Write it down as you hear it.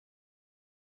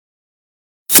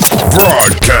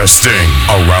Broadcasting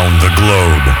around the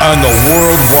globe on the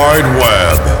World Wide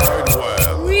Web.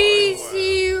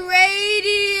 Weezy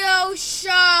Radio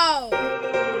Show.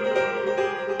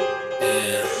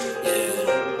 Yeah.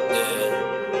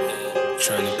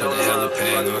 Trying to put a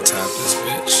helipad on top of this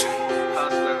bitch.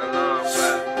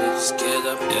 Bitches get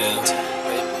up,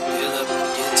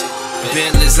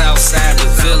 Bentleys outside the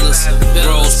villas,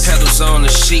 rose petals on the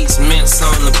sheets, mints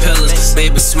on the pillars.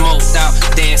 Baby smoked out,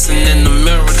 dancing in the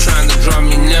mirror, trying to draw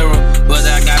me nearer. But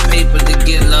I got paper to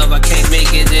get love, I can't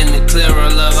make it any clearer.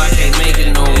 Love, I can't make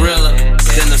it no realer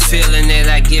than the feeling that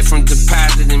I get from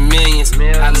depositing millions.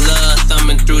 I love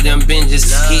thumbing through them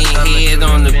binges, getting head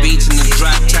on the beach in the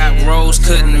drop top roads,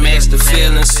 couldn't match the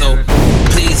feeling. So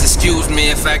please excuse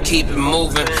me if I keep it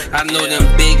moving. I know them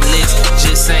big licks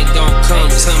just ain't gon' come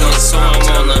to me, so I'm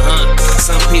on the hunt.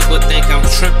 Some people think I'm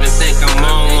tripping, think I'm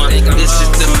on one. This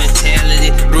is the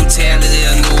mentality, brutality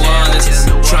of New Orleans.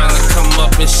 Trying to come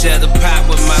up and share the pot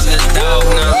with my little dog,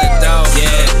 now the dog,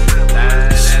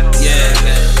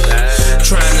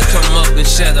 Trying to come up and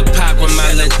share the pot with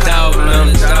my little dog, now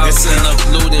the dog. It's enough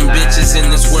looting bitches in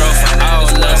this world for all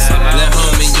of us. Let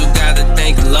homie, you gotta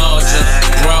think larger,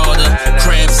 broader.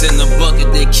 Crabs in the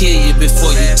bucket, they kill you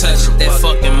before you touch it. That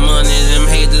fucking money, them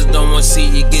haters don't wanna see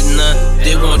you get none.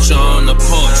 They want you on the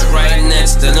porch, right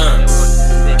next to them.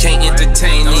 Can't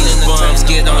entertain these bums.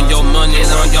 Get on your money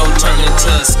and on your turn into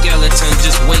a skeleton,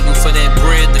 just waiting for that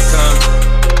bread to come.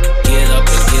 Get up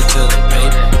and get to the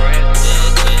paper.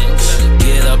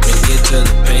 Get up and get to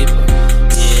the paper.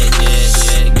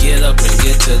 Get up and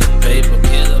get to the paper.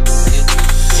 Get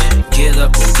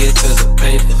up and get to the paper. Get up and get to the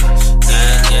paper.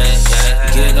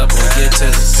 Get up and get to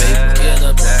the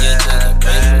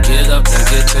paper. Get up and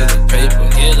get to the paper.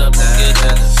 Get up and get to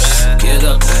the paper. Get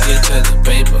up and get to the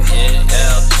paper.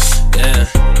 Yeah.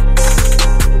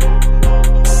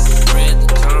 Bread to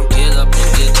come. Get up and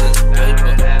get to the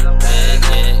paper. Get up and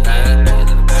get to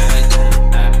the paper.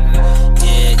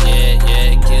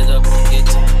 Get up and get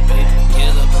to the paper.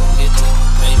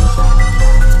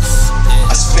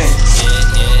 I spent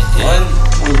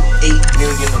 1.8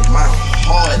 million of my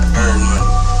hard-earned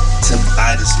money to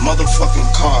buy this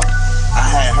motherfucking car I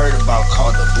had heard about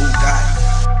called the Bugatti.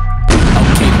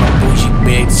 Okay, my bougie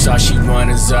bitch, all she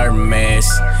want is Hermes.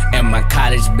 And my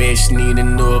cottage bitch need a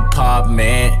new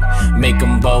apartment. Make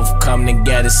them both come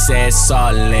together, say it's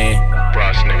all in.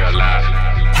 Brush nigga live.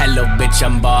 Hello bitch,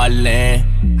 I'm ballin'.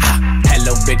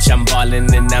 Hello bitch, I'm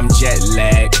ballin' and I'm jet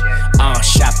lagged.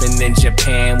 Shopping in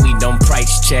Japan, we don't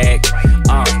price check.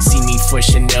 See me for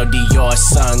Chanel, Dior,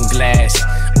 sunglass.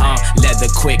 Leather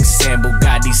quicksand,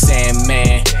 Bugatti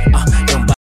Sandman. Don't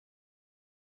buy.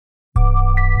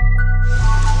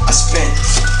 I spent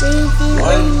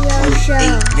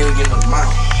 1.8 million of my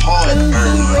hard-earned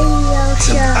money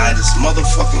to buy this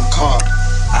motherfucking car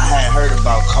I had heard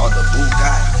about called the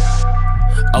Bugatti.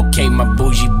 Okay, my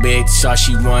bougie bitch, all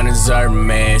she want is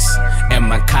Hermes. And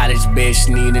my cottage bitch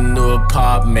need a new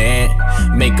apartment.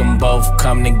 Make them both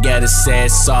come together, say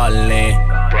it's all in.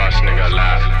 Brush nigga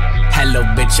live. Hello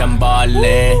bitch, I'm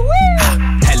ballin'.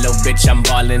 Hello bitch, I'm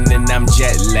ballin' and I'm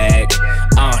jet lagged.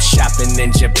 Shopping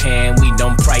in Japan, we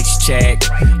don't price check.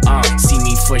 See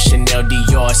me for Chanel,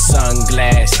 Dior,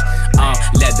 sunglass.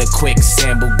 Leather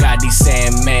quicksand, Bugatti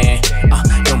Sandman.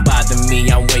 Don't bother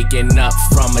me, I'm waking up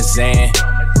from a Zan.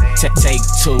 Take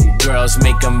two girls,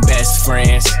 make them best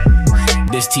friends.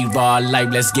 This T-Raw life,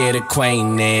 let's get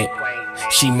acquainted.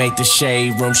 She make the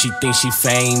shade room, she thinks she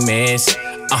famous.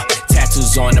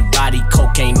 Tattoos on the body,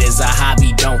 cocaine is a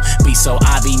hobby. Don't be so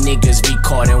obby, niggas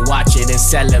record and watch it and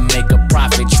sell it, make a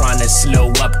profit. Tryna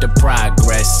slow up the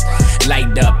progress.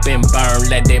 Light up and burn,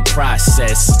 let it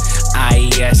process.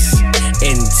 IES,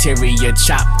 interior,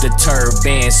 chop the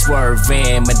turban,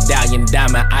 swerving. Medallion,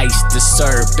 diamond, ice, the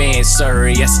serpent.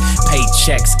 Serious,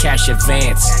 paychecks, cash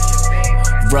advance.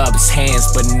 Rubs hands,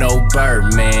 but no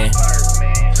Birdman.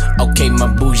 Okay, my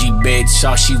bougie bitch,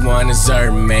 all she want is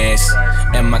Hermes.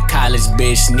 And my college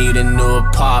bitch need a new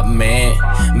apartment.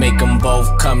 Make them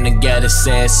both come together,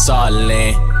 say it's all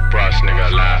in. Brush nigga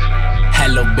live.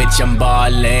 Hello bitch, I'm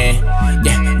ballin'.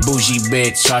 Yeah, bougie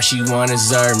bitch, all she want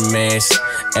is Hermes.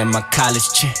 And my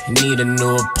college chick need a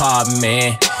new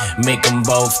apartment. Make them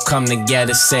both come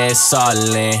together, say it's all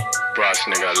in. Brush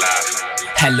nigga live.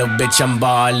 Hello bitch, I'm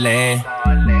ballin'.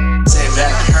 Say,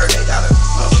 man, I heard they got a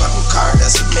motherfucking car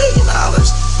that's $1 million. I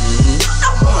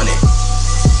want it.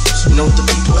 You know what the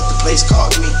people at the place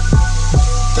called me?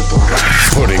 The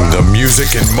Bugatti. Putting the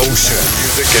music in motion.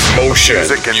 Music in motion.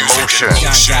 Music in motion.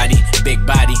 John Gotti, big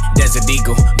body, Desert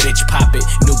Eagle, bitch pop it,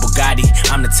 new Bugatti,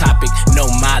 I'm the topic, no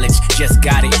mileage, just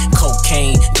got it,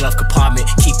 cocaine, glove compartment,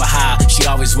 keep her high, she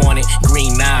always always wanted.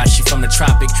 Green eyes, she from the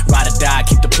tropic. Ride or die,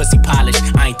 keep the pussy polished.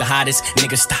 I ain't the hottest,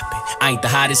 nigga stop it. I ain't the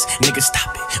hottest, nigga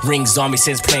stop it. Rings on me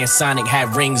since playing Sonic.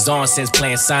 Had rings on since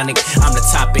playing Sonic. I'm the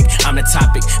topic,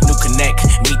 new connect.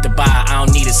 Meet the buyer, I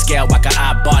don't need a scale, I can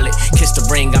eyeball it. Kiss the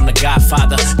ring, I'm the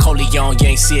godfather. Coleon, you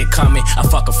ain't see it coming. I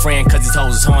fuck a friend cause his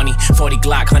hoes is horny. 40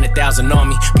 Glock, 100,000 on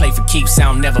me. Play for keeps, I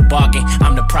don't never bargain.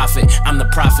 I'm the prophet.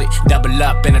 Double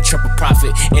up in a triple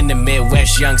profit. In the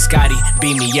Midwest, young Scotty.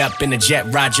 Beat me up in a Jet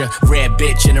Roger. Red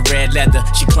bitch in a red leather.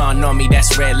 She clawing on me,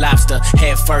 that's Red Lobster.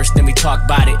 Head first, then we talk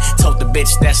about it. Told the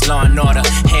bitch that's Law and Order.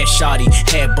 Head shawty,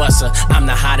 head buster. I'm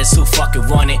the hottest, who fucking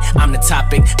want it? I'm the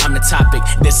topic.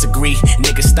 Disagree,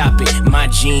 nigga stop it. My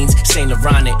jeans, Saint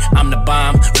Laurent it. I'm the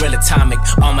bomb, real atomic.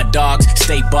 All my dogs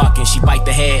stay barking. She bite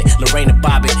the head, Lorena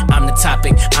Bobbitt. I'm the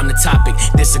topic.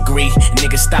 Disagree,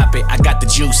 nigga stop it. I got the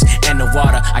juice and the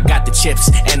water. I got the chips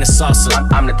and the salsa.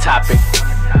 I'm the topic.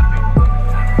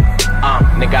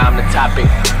 Nigga, I'm the topic.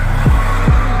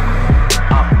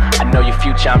 I know your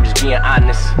future, I'm just being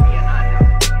honest.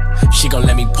 She gon'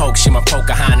 let me poke, she my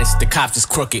Pocahontas. The cops is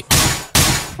crooked.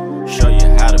 Show you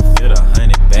how to fit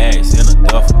 100 bags in a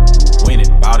duffel. Went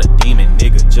and bought a demon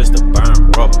nigga just to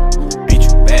burn rubber. Bitch,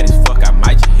 you bad as fuck, I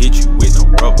might just hit you with no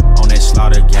rubber. On that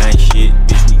slaughter gang shit,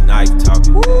 bitch, we knife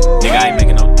talking. Nigga, I ain't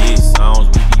making no diss songs,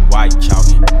 we be white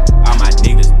chalking. All my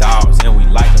niggas dogs and we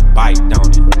like to bite,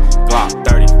 don't it? Glock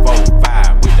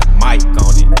 34-5 with the mic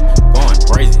on it. Going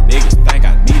crazy, niggas think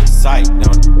I need a sight,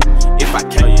 don't it? If I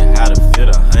tell you how to fit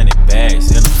 100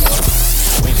 bags in a duffel.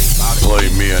 Play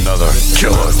me another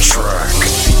killer track.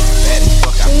 Bad as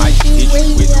fuck, I might hit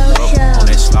you with no rubber. On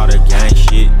that slaughter gang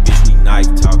shit, bitch, we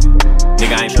knife talking.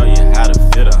 Nigga, I ain't show you how to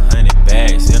fit 100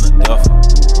 bags in a duffel.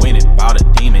 Went and bought a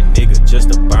demon nigga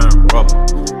just to burn rubber.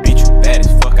 Bitch, you bad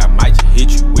as fuck, I might just hit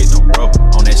you with no rubber.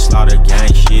 On that slaughter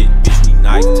gang shit, bitch, we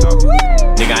knife talking.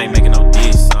 Nigga, I ain't making no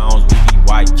diss songs, we be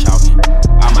white chalking.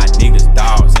 All my niggas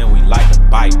dogs and we like to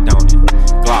bite, don't it?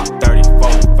 Glock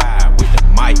 34-5 with the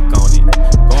mic on it.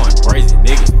 Going crazy,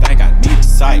 niggas think I need a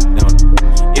sight, don't it?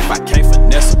 If I can't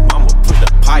finesse them, I'ma put the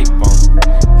pipe on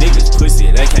them. Niggas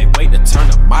pussy, they can't wait to turn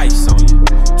the mics on you.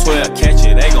 12 catch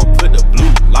it, they gon' put the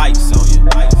blue lights on you.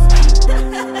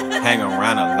 Hang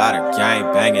around a lot of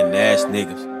gang banging ass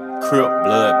niggas. Crip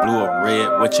blood, blue or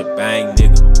red, what you bang,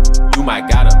 nigga? You might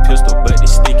got a pistol, but the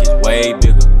stick is way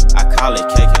bigger. I call it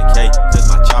KKK, cause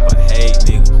my chopper hate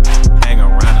niggas. Hang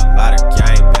around a lot of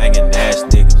gang banging ass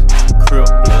niggas. Crip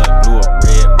blood, blue or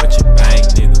red, what you bang,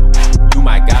 nigga? You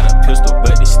might got a pistol,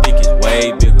 but the stick is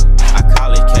way bigger. I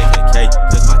call it KKK,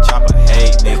 cause my chopper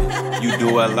hate nigga. You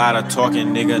do a lot of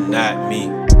talking, nigga, not me.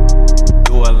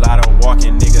 Do a lot of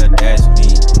walking, nigga, that's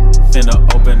me. Finna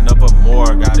open up a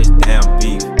morgue, got this damn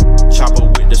beef. Chopper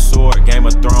with the sword, Game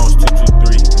of Thrones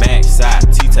 223. Max side,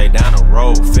 T-Tay down the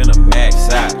road, finna max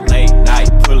side. Late night,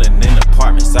 pulling in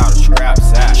apartments out of scrap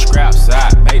side. Scrap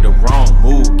side, made the wrong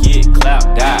move, get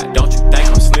clapped, die. Don't you think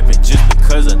I'm slipping just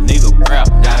because a nigga rap?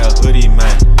 Not a hoodie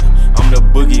man, I'm the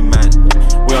boogie man.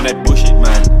 We on that bullshit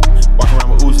man, walk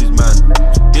around with Uzis man.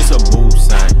 This a move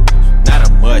sign, not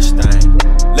a Mustang.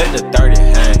 Let the 30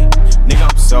 hang, nigga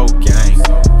I'm so gang.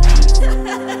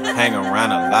 Hang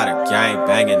around a lot of gang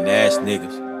banging ass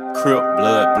niggas. Crip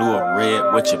blood, blue or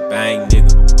red, what you bang,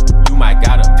 nigga? You might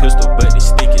got a pistol, but the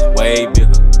stick is way bigger.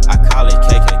 I call it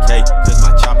KKK, cause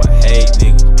my chopper hate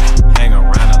niggas. Hang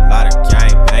around a lot of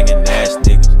gang banging ass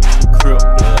niggas. Crip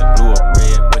blood, blue or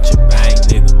red, what you bang,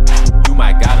 nigga? You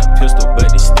might got a pistol,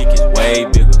 but the stick is way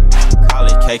bigger. Call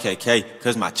it KKK,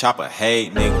 cause my chopper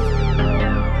hate niggas.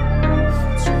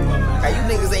 Hey, you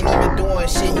niggas ain't even doing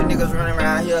shit. You niggas running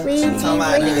around here talking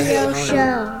about nigga hating on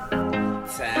you.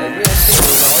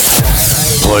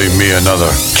 Play me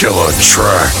another killer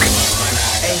track.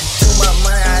 Hey, too much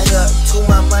money out here. Too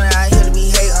much money out here to be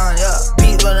hating on. Yeah,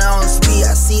 beat but I don't speak.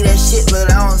 I see that shit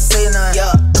but I don't say nothing.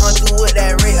 Yeah, come through with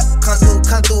that rig. Come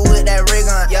through with that rig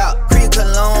on. Yeah,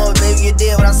 pre-cologne, baby, you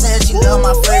did what I'm saying. She love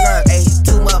my fragrance. Hey,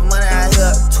 too much money out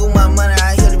here. Too much money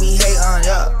out here to be hating on.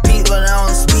 Yeah, beat but I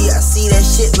don't speak. I see that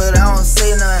shit but I don't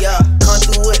say nothing. Yeah, come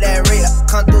through with that rig.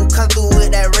 Come through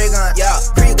with that rig on. Yeah,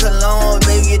 pre-cologne,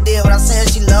 baby, you did what I'm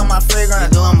saying. She love my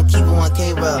fragrance. You know I'ma keep it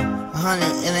 1K, bro. 100,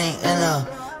 it ain't enough.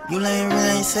 You ain't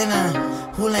really ain't say nothing.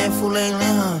 Who ain't fool ain't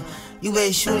let her. You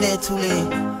better shoot that too late.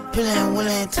 Pillin' will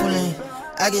ain't too late.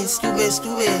 I get stupid.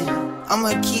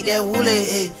 I'ma keep that woolly,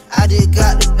 ayy. I just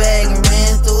got the bag and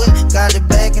ran through it. Got it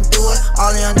back and through it.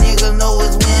 All young niggas know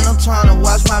is when I'm tryna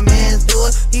watch my mans do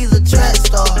it. He's a track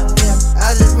star, yeah.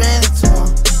 I just ran into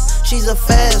him. She's a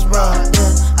fast broad,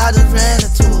 yeah. I just ran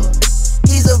into her.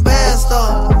 He's a bad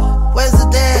star. Where's the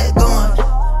dad going?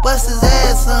 Bust his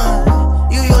ass, son.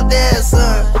 You your dad's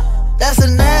son. That's a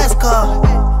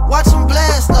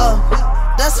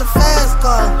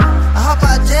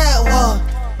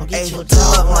Too much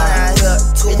money out here,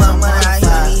 too much money out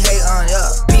here, we hate on, yeah.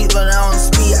 Beat, but I don't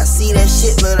speak, I see that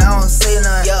shit, but I don't say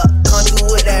none, yeah. Come through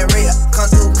with that rig,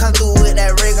 come through with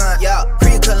that rig on, yeah.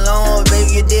 Pre-cologne,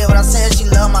 baby, you did what I'm saying, she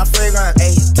love my fragrance,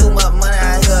 ayy. Too much money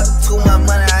out here, too much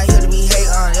money out here, we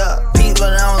hate on, yeah. Beat,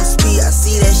 but I don't speak, I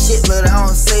see that shit, but I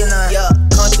don't say none, yeah.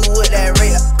 Come through with that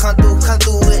rig, come through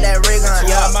with that rig on,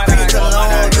 yeah.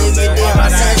 Pre-cologne, baby, you did what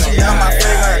I'm saying, she love my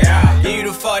fragrance. You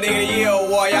the fuck nigga, yeah,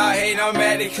 boy. Y'all hatin', I'm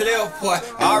at the clip, boy.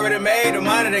 Already made the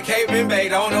money, the cape been baked.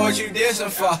 Don't know what you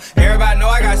dissing for. Everybody know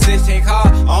I got 16 cars.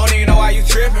 I don't even know why you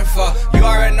tripping for. You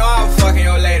already know I was fucking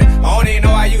your lady. I don't even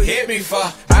know why you hit me for.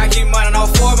 I keep money all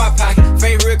four in my pocket.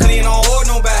 Face real clean, don't hold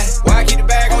nobody. Why I keep the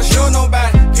bag, don't show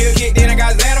nobody. Pill kick, then I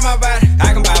got Xan in my body.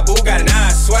 I can buy a Bugatti, now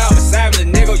I swear I'm a savage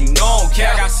nigga, you know I don't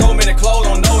care. I got so many clothes,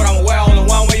 don't know what I'm wear. Only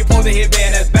one way you supposed to hit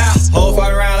band, that's bounce. Whole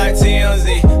fuck around like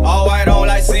TMZ. All white on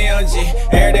like CMG.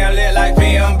 Every day I lit like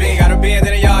PMB. Got a Benz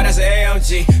in the yard, that's an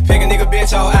AMG. Pick a nigga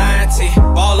bitch off INT.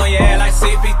 Ball on your head like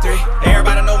CP3.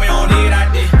 Everybody know me on need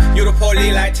ID. You the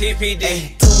police like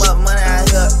TPD. Too much money out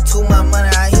here, too much money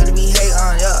out here to be hate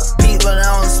on, yeah. Beat, but I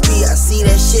don't speak, I see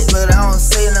that shit, but I don't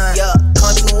say none, yeah.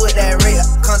 Come through with that rig,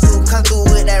 come through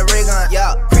with that rig on,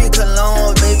 yeah.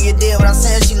 Pre-cologne, baby, you did what I'm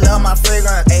saying, she love my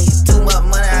fragrance, ayy. Too much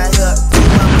money out here, too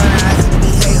much money out here to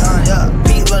be hate on, yeah.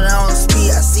 Beat, but I don't speak,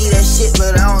 I see that shit,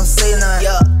 but I don't say none,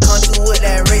 yeah. Come through with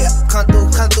that rig, come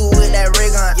through with that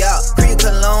rig on, yeah.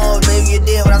 Pre-cologne, baby, you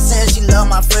did what I'm saying, she love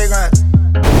my fragrance.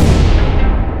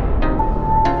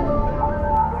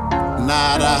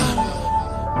 Nada.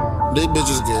 These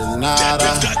bitches get nada.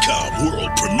 DatPiff.com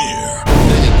world premiere.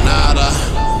 They get nada.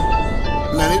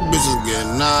 Man, these bitches get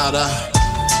nada.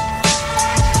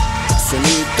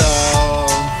 Finito.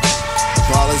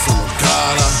 Probably some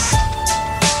cara.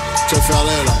 Te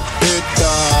falei la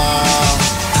pita.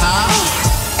 Huh?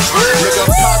 Nigga,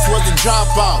 Pops was the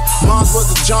dropout, Moms was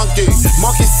the junkie.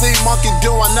 Monkey see, monkey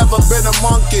do, I never been a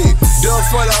monkey. Do it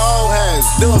for the old heads,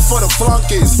 do it for the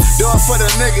flunkies. Do it for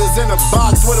the niggas in the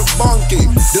box with a bunkie.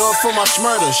 Do it for my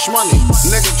schmurder, shmoney,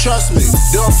 nigga trust me.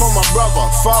 Do it for my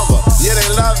brother, father, yeah they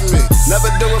love me.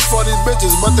 Never do it for these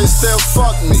bitches, but they still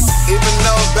fuck me. Even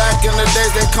though back in the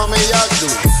days they call me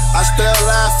ugly, I still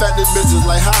laugh at these bitches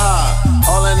like haha.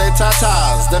 All in they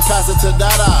tatas, then pass it to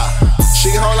Dada. She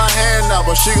hold her hand up,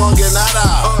 but she gon' get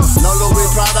nada. No Louis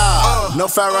Prada, no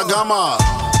Ferragamo.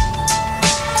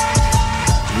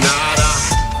 Nada.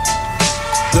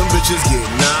 Them bitches get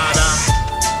nada.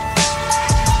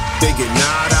 They get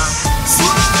nada. See?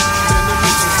 Then them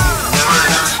bitches get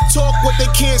nada. Talk what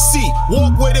they can't see,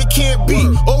 walk where they can't be.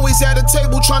 Always at a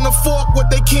table trying to fork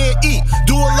what they can't eat.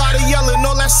 Do a lot of yelling,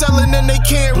 all that selling and they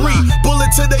can't read.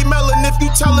 Bullet to they melon, if you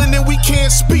tellin' then we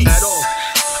can't speak at all.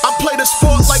 I play the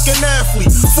sport like an athlete.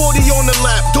 40 on the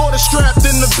lap, daughter strapped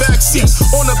in the backseat.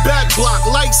 On the back block,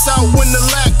 lights out when the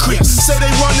lag creeps. Say they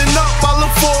running up, I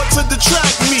look forward to the track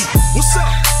meet. What's up?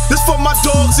 This for my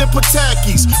dogs and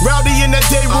Patakis. Rowdy in that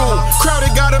day room,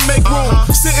 crowded gotta make room.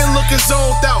 Sitting looking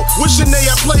zoned out, wishing they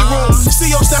had playroom.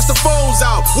 See us, that's the phones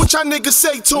out, what y'all niggas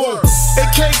say to him? It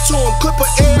came to him, clip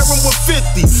of airing with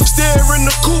 50. Staring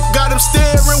the coupe, got him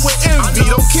staring with envy.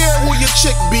 Don't care who your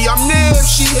chick be, I'm near if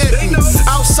she hit me.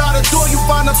 Outside the door, you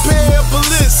find a pair of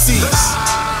Balenci's.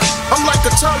 I'm like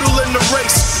a turtle in the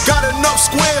race. Got enough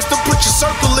squares to put your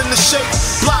circle in the shape.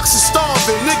 Blocks are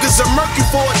starving, niggas are murky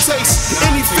for a taste.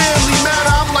 Any family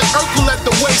matter, I'm like Urkel at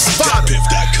the waist.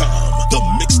 DatPiff.com, the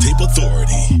mixtape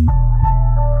authority.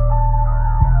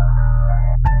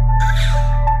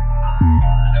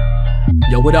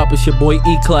 Yo, what up? It's your boy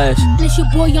E-Class. And it's your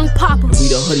boy Young Papa. We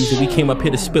the hoodies, and we came up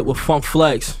here to spit with Funk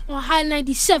Flex. On High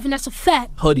 97, that's a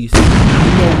fact. Hoodies. You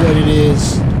know what it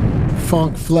is.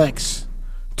 Funk Flex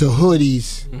to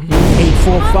hoodies.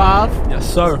 845.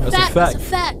 Yes, sir. That's a fact. That's a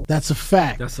fact. That's a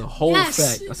fact. That's a whole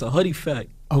fact. That's a hoodie fact.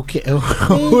 Okay.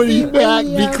 Hoodie back.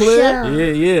 Be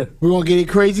clear. Yeah. We're going to get it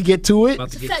crazy. Get to it.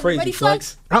 About to get crazy, ready,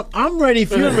 Flex. I'm ready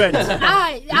if you're ready.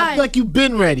 Alright. I feel like you've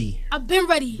been ready. I've been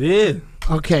ready. Yeah.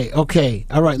 Okay.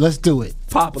 All right, let's do it.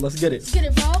 Papa, let's get it. Let's get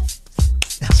it, bro.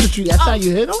 That's how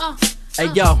you hit him? Hey,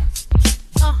 yo.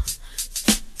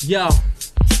 Yo.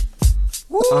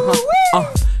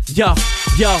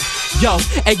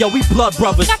 Hey, yo, we blood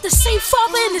brothers. Got the same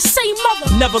father and the same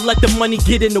mother. Never let the money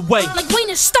get in the way. Like Wayne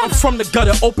and Stunner. I'm from the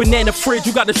gutter, open and the fridge.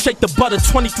 You gotta shake the butter.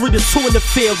 23-2 in the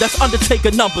field. That's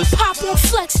Undertaker numbers. Pop on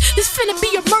Flex. This finna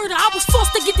be a murder. I was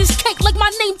forced to get this cake like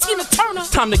my name Tina Turner. It's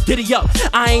time to giddy up.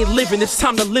 I ain't living. It's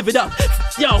time to live it up.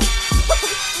 Yo,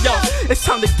 it's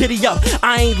time to giddy up.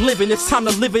 I ain't living, it's time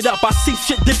to live it up. I see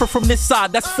shit different from this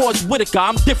side, that's Forrest Whitaker.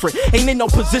 I'm different, ain't in no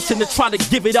position to try to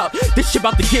give it up. This shit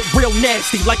about to get real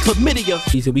nasty like chlamydia.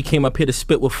 chlamydia. Easy, we came up here to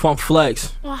spit with Funk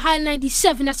Flex. On High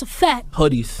 97, that's a fact.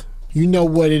 Hoodies. You know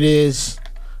what it is.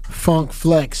 Funk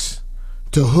Flex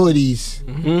to hoodies.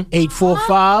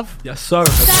 845. Yes, sir.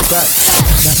 That's a fact.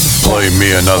 Play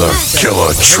me another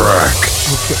killer track.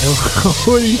 Okay.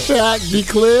 Hoodie track, be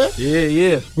clear.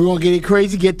 Yeah. We're gonna get it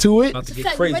crazy, get to it. About to That's a get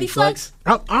fact. crazy, Ready, Flex.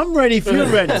 I'm ready if you're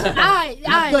ready. Alright, I feel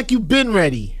alright. like you've been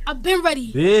ready. I've been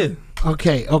ready. Yeah.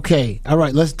 Okay. All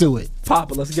right, let's do it.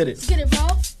 Pop it, let's get it. Let's get it, bro.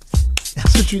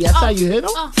 That's how you hit him?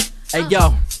 Hey,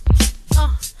 yo.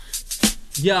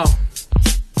 Yo.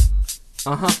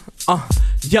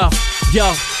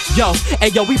 Yo. Hey,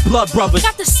 yo, we blood brothers.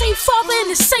 Got the same father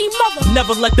and the same mother.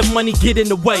 Never let the money get in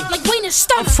the way. Like Wayne and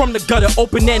Stunner. I'm from the gutter,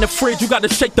 open and the fridge. You gotta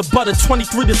shake the butter.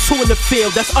 23-2 in the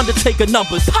field. That's Undertaker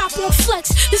numbers. Pop on Flex.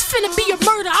 This finna be a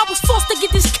murder. I was forced to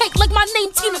get this cake like my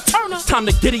name Tina Turner. It's time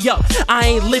to giddy up. I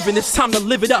ain't living. It's time to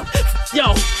live it up.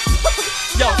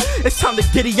 Yo, it's time to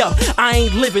giddy up. I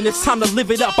ain't living, it's time to live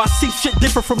it up. I see shit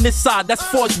different from this side, that's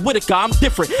Forrest Whitaker. I'm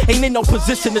different, ain't in no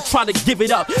position to try to give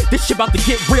it up. This shit about to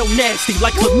get real nasty,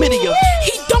 like chlamydia.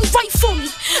 He don't write for me.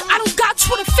 I don't got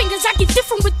Twitter fingers, I get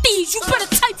different with these. You better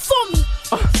type for me.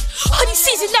 Hoodie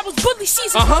season, that was bully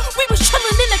season. We was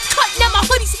chillin' in the cut, now my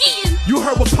hoodie's eating. You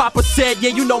heard what Papa said,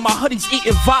 yeah, you know my hoodie's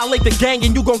eating. Violate the gang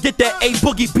and you gon' get that A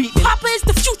Boogie beatin'. Papa is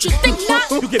the future, think not.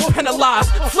 You get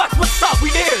penalized. Flex, what's up? We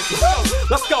there.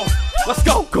 Let's go.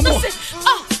 Come on. Listen,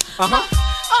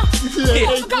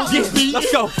 Yeah,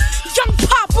 let's go. Young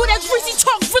Pop, with that greasy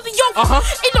talk really over.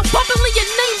 Ain't no bubbling your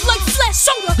name like Flash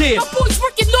Soda. Yeah. My boys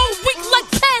working all week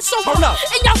like Passover. Hold up.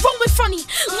 And y'all rolling funny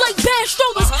like bad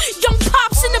strollers. Young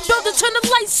Pops in the building, turn the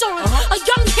lights on. A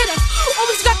young hitter,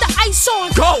 always got the ice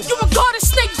on. Go. You a garden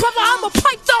snake, brother, I'm a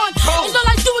python. And all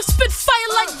I do is spit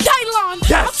fire like Dylon.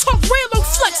 Yes. I talk real on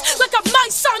Flex like I'm my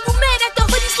son. You mad at the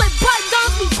hoodies like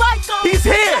bygones be bygones. He's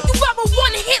here. Like you ever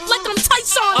one hit like I'm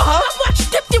Tyson. I watch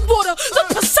dipped in water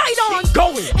like Poseidon. Keep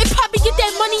going. And Poppy get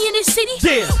that money in his city.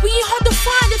 Yeah. We ain't hard to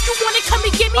find if you want it, come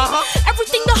and get me.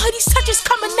 Everything the hoodies touch is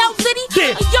coming out litty.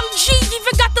 Yeah. A young G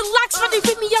even got the locks running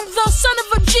with me. I'm the son of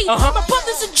a G. My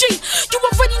brother's a G. You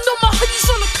already know my hoodies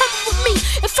on the cover with me.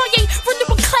 If I ain't running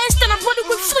with class, then I'm running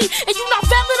with Fleet. And you not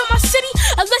valid on my city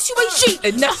unless you ain't G.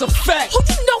 And that's a fact. Who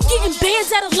you know getting bands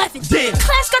at 11? Yeah.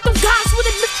 Class got them guys with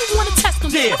him if you wanna test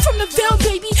them. Yeah. I'm from the Ville,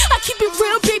 baby. I keep it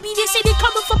real, baby. They say they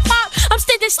coming for Pop. I'm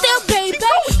standing still, baby.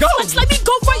 Go. Flex, let me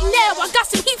go right now. I got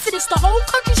some heat for this. The whole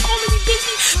country's calling me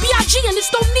baby. B.I.G. and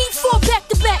there's no need for a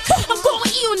back-to-back. I'm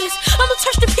going E on this. I'ma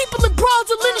touch the people in broads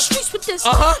and in the streets with this.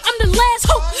 I'm the last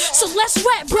hope, so let's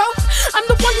rap, bro. I'm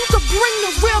the one who can bring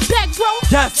the real back, bro.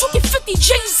 Yes. 250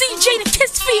 Jay-Z, Jada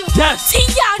Kissfield. Yes.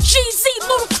 T.I. G.Z,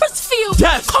 Little Chrisfield.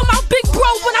 Yes. Call my big bro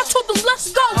when I told them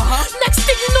let's go. Next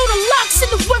thing you know, the locks in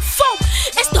the whip folk.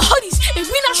 It's the hoodies, and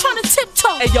we not trying to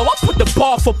tiptoe. Hey, yo, I put the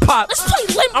ball for Pop. Let's play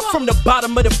limbo. I'm from the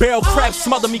bottom of the barrel, crab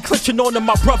smother me, clenching on to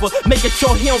my brother, making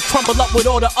sure he don't crumble up with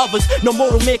all the others. No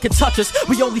mortal man can touch us.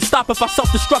 We only stop if I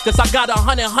self-destruct us. I got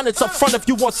 100 hundreds up front if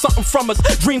you want something from us.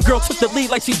 Dream girl took the lead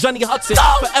like she Johnny Hudson.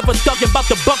 Forever thugging, about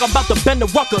to bug, I'm about to bend the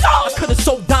rucker. I could've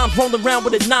sold dimes, rolling around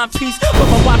with a 9-piece, but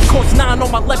my watch costs 9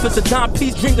 on my left is a dime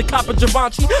piece. Dream the copper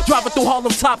Givenchy, driving through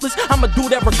Harlem topless. I'ma do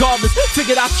that regardless.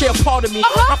 Figured I'd share a part of me.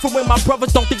 I'm from where my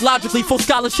brothers don't think logically. Full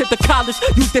scholarship to college,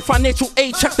 use their financial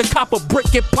aid, check the copper brick,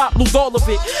 get pop, lose all of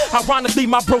it. Ironically,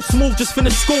 my bro Smooth just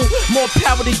finished school. More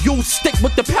power to you, stick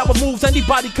with the power moves.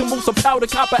 Anybody can move some power to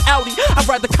cop an Audi. I'd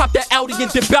rather cop that Audi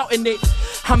and dip out in it.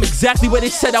 I'm exactly where they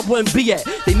said I wouldn't be at.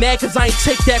 They mad cause I ain't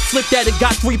take that, flip that, and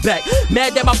got 3 back.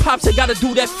 Mad that my pops ain't gotta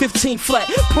do that 15 flat.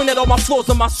 Point at all my flaws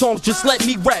on my songs, just let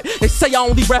me rap. They say I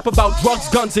only rap about drugs,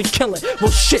 guns, and killing.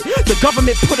 Well shit, the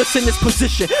government put us in this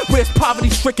position where it's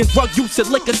poverty-stricken, drug use and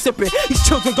liquor sipping. These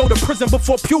children go to prison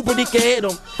before puberty can hit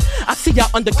them. I see y'all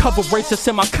undercover racists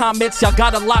in my comments. Y'all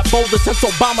got a lot bolder since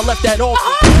Obama left that office.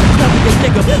 Call me a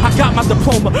nigga, I got my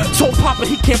diploma. Told Papa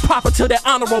he can't pop it till that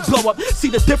honor roll blow up. See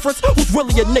the difference? Who's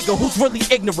really a nigga? Who's really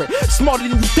ignorant? Smarter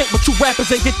than you think, but you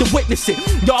rappers ain't get to witness it.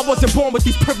 Yo, I wasn't born with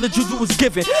these privileges you was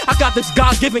given. I got this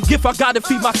God-given gift I gotta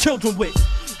feed my children with.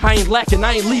 I ain't lacking,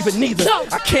 I ain't leaving neither.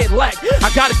 I can't lack,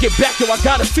 I gotta get back, yo, I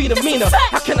gotta feed Amina.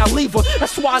 How can I leave her?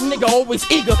 That's why a nigga always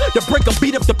eager to break or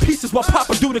beat up the pieces while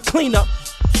Papa do the cleanup.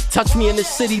 Touch me in this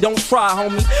city, don't try,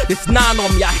 homie. There's 9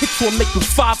 on me, I hit you and make you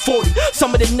 540.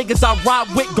 Some of the niggas I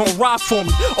ride with gon' ride for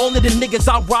me. All of the niggas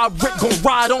I ride with gon'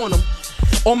 ride on them.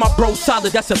 On my bro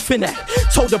solid, that's a finna.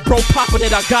 Told the bro Papa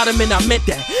that I got him and I meant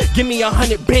that. Give me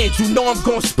 100 bands, you know I'm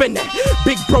gon' spend that.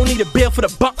 Big bro need a bill for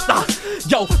the buck.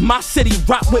 Yo, my city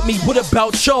rock with me, what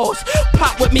about yours?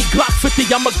 Pop with me, Glock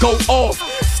 50, I'ma go off.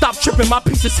 Stop tripping, my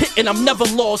pieces hitting, I'm never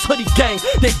lost. Hoodie gang,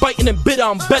 they biting and bitter,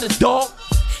 I'm better, dog.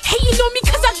 hating on me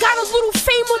cause I got a little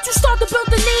fame. Once you start to build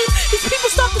the name, these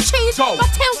people start to change. My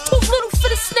town's too little for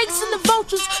the snakes and the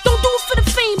vultures. Don't do it for the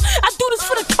fame, I do this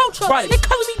for the culture. They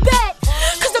calling me bad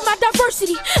cause of my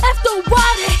diversity. After a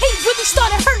while the hate really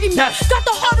started hurting me. Got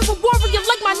the heart of a warrior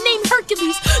like my name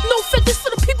Hercules. No fitness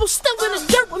for the people still in the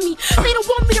dirt with me. They don't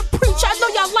want me to preach, I know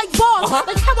y'all like bars.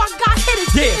 Like how I got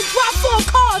hitters and drive 4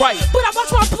 cars. But I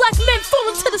watch my black men fall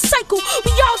into the cycle.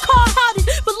 We all hard-hearted,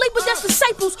 but labeled as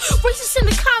disciples. Racist in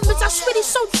the comments, I swear they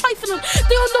so trifling.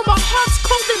 They don't know my heart's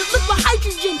colder than liquid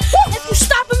hydrogen. If you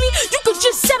stopping me, you could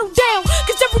just settle down.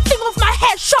 Cause everything off my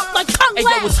head sharp like Kung Lao.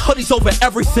 Hey, yo, it's hoodies over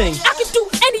everything. I can do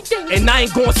anything. And I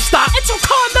ain't gonna stop until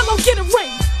Carmelo get a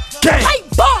ring. Gang. Hey,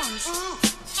 bars.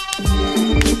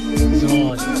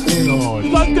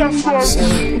 Fuck that fuck.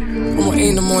 I'm on 8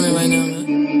 in the morning right now, man.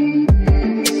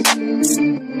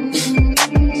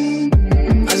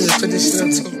 I just put this shit up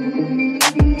too.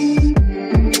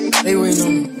 They waiting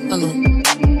on me, I know.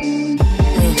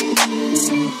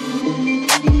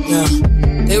 Yeah.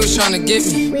 They was trying to get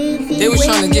me. They was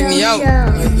trying to get me out.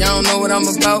 Like, y'all don't know what I'm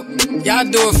about. Y'all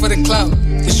do it for the clout.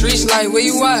 The streets like, where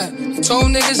you at? I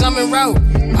told niggas I'm en route.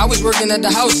 I was working at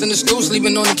the house in the stool,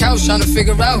 sleeping on the couch, trying to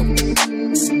figure out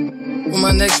what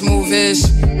my next move is.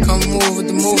 Come move with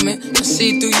the movement. I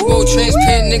see through you old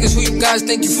transparent niggas who you guys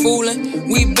think you fooling.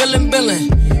 We billin'.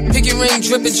 Pinky ring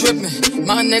drippin'.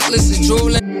 My necklace is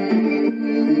drooling.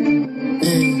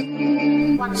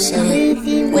 7,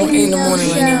 8 in the morning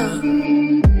right now.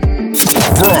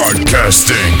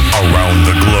 Broadcasting around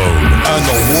the globe and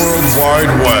the World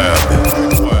Wide Web.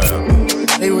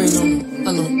 They waiting on me, I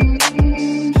know.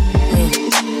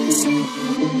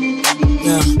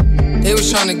 Yeah. They was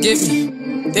trying to get me.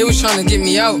 They was trying to get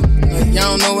me out. Like,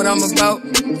 y'all don't know what I'm about.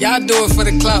 Y'all do it for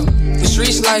the clout. The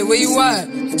streets like, where you at?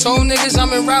 I told niggas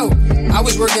I'm en route. I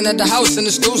was working at the house in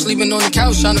the stool, sleeping on the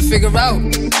couch, trying to figure out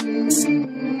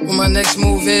what my next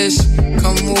move is.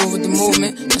 Come move with the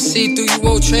movement. I see through you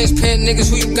old transparent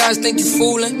niggas who you guys think you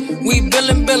fooling. We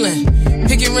billin'.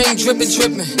 Pinky ring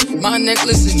drippin'. My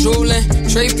necklace is drooling.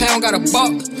 Trey Pound got a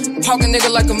buck. Park a nigga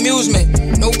like amusement.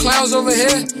 No clowns over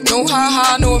here. No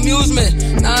ha-ha, no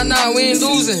amusement. Nah, we ain't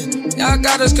losing. Y'all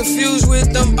got us confused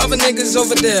with them other niggas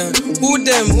over there. Who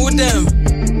them?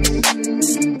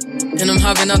 And I'm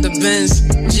hopping out the Benz.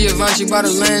 Giovanni by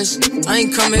the lens. I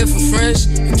ain't come here for friends.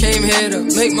 I came here to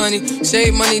make money,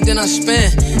 save money, then I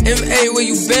spend. M.A. where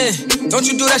you been? Don't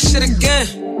you do that shit again.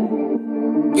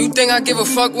 You think I give a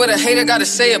fuck what a hater gotta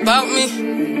say about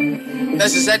me?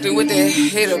 That's exactly what they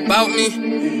hate about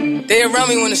me. They around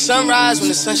me when the sun rise, when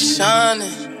the sun's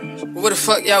shining. Where the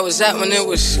fuck y'all was at when it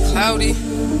was cloudy?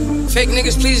 Fake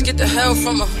niggas, please get the hell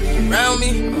from around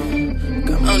me.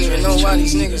 I don't even know why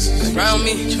these niggas is around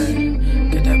me.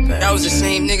 Y'all was the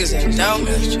same niggas that doubt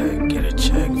me. Get a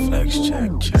check, flex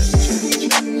check.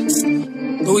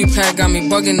 Louis pack got me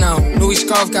bugging out. Louis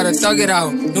scarf gotta thug it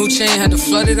out. New chain had to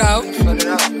flood it out.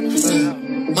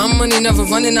 My money never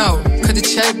running out. Cut the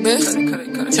check, bitch.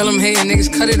 Tell them hating niggas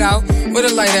cut it out. Where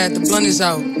the light at? The blunt is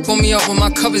out. Pull me up when my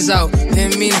cup is out.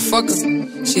 Didn't mean to fuck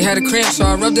her. She had a cramp, so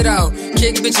I rubbed it out.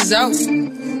 Kick bitches out.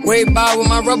 Wait by with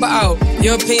my rubber out.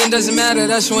 Your opinion doesn't matter,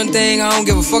 that's one thing I don't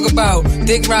give a fuck about.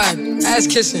 Dick riding, ass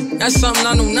kissing, that's something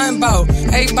I know nothing about.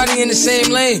 Everybody in the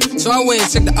same lane, so I went and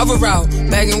took the other route.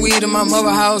 Bagging weed in my mother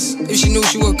house, if she knew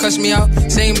she would cuss me out.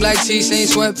 Same black tee, same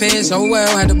sweatpants, oh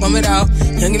well, had to bum it out.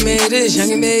 Youngin' made this,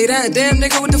 youngin' made that, damn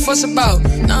nigga, what the fuss about?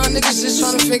 Nah, niggas just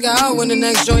tryna figure out when the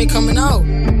next joint coming out.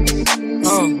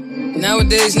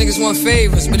 Nowadays niggas want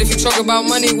favors, but if you talk about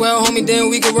money, well homie, then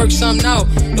we can work something out.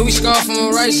 Louis scarf from the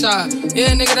right side,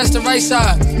 yeah nigga, that's the right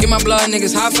side. Give my blood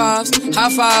niggas high fives, high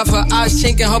five. Her eyes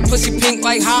chinking, her pussy pink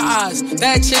like hot eyes.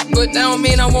 Bad chick, but that don't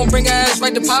mean I won't bring her ass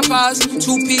right to Popeyes.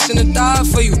 2-piece and a thigh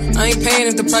for you, I ain't paying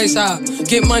if the price high.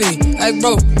 Get money, act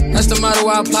broke, that's the motto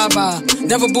I apply by.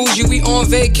 Never bougie, we on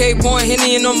vacay, pouring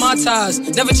Henny and on my ties.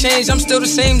 Never changed, I'm still the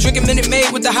same, drinking Minute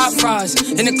Maid with the hot fries.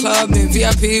 In the club, in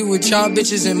VIP with y'all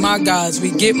bitches and my guys.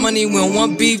 We get money, we don't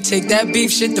want beef, take that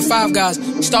beef shit to 5 guys.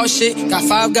 Start shit, got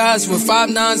 5 guys with 5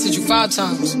 nines, hit you 5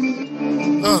 times.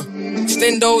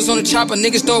 Stendos on the chopper,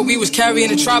 niggas thought we was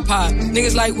carrying a tripod.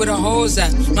 Niggas like where the hoes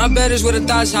at, my bed is where the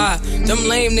thighs high. Them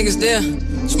lame niggas there,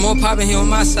 small poppin' here on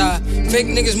my side. Fake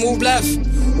niggas move left,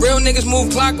 real niggas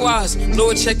move clockwise. Blow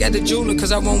a check at the jeweler,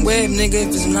 cause I won't wear it, nigga, if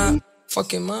it's not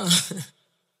fucking mine.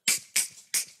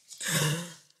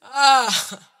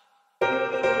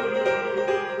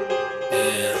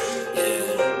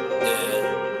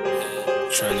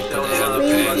 Trying to put a hella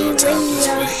pad on top of this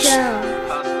bitch.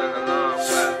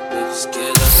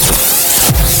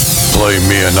 Play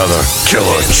me another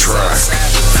killer track.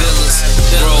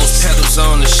 Rose petals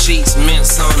on the sheets,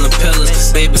 mints on the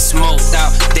pillars. Baby smoked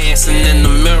out, dancing in the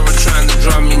mirror, trying to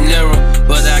draw me nearer.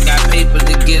 But I got paper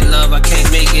to get love, I can't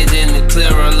make it any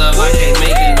clearer. Love, I can't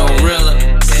make it no realer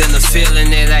than the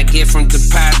feeling that I get from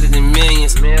depositing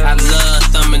millions. I love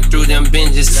thumbing through them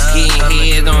binges, getting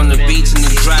head on the beach in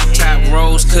the drop top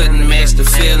rolls, couldn't match the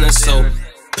feeling. So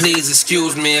please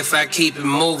excuse me if I keep it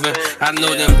moving. I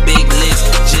know them big licks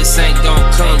just ain't gon'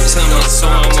 come to me, so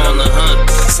I'm on the hunt.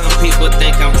 Some people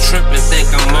think I'm tripping,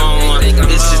 think I'm on one.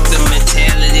 It's just the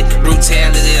mentality,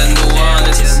 brutality of New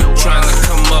Orleans. Trying to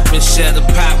come up and share the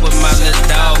pot with my little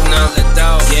dog now.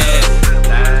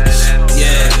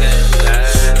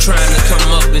 Trying to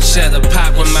come up and share the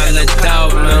pot with my little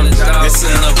dog now. It's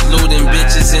enough looting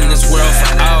bitches in this world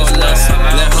for all us.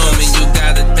 Let homie, you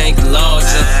gotta think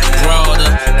larger, broader.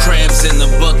 Crabs in the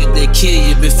bucket, they kill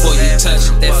you before you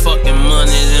touch it. That fucking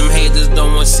money, them haters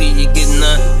don't wanna see you get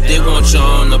none. They want you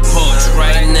on the porch,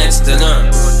 right next to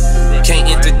them. Can't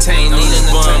entertain these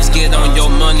bums. Get on your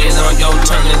money, on your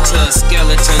turn into a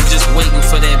skeleton, just waiting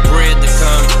for that bread to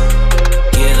come.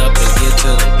 Get up and get to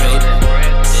the paper.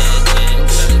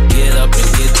 Get up and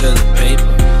get to the paper.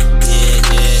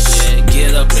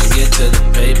 Get up and get to the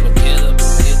paper.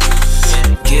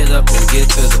 Get up and get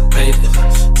to the paper.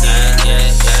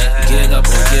 Get up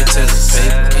and get to the paper.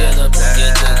 Get up and get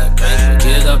to the paper.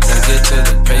 Get up and get to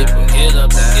the paper. Get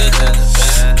up and get to the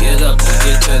paper. Get up and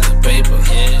get to the paper.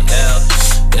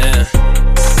 Yeah.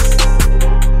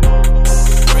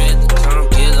 Bread to come.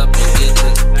 Get up and get to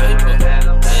the paper. Get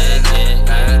up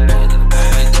and get to the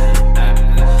paper.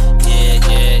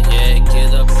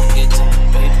 Get up and get to the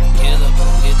paper. Yeah.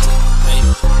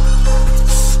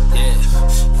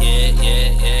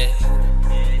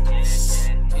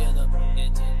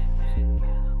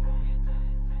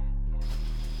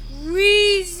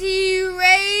 Reezy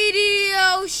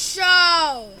Radio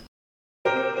Show.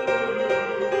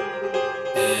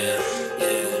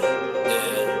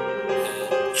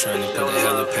 Trying to put a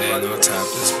helipad on top of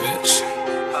this bitch.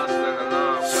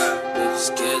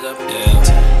 Just get up,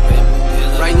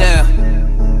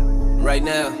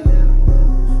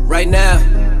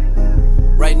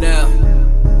 Right now.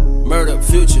 Murder,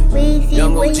 Future,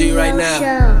 Young OG right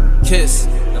now. Kiss.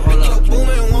 Hold up.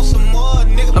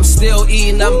 I'm still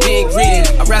eating, I'm being greedy.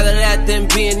 I'd rather that than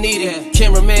being needy.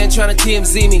 Cameraman trying to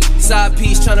TMZ me. Side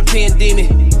piece trying to P&D me.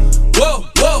 Whoa.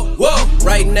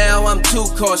 Right now I'm too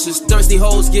cautious. Thirsty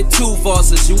hoes get two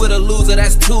bosses. You with a loser,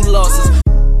 that's two losses.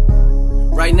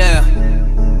 Right now.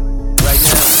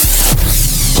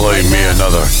 Play me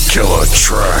another killer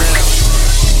track.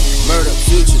 Murder,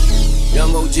 Future,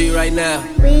 Young OG right now.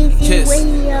 Kiss.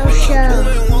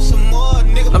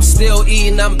 I'm still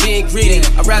eating, I'm being greedy.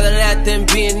 I'd rather that than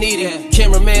being needy.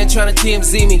 Cameraman trying to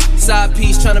TMZ me. Side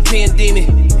piece trying to P&D me.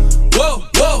 Whoa.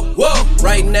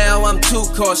 Right now I'm too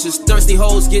cautious. Thirsty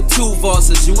hoes get two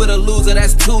bosses. You with a loser,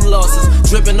 that's two losses.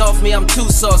 Dripping off me, I'm too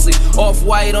saucy.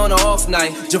 Off-white on an off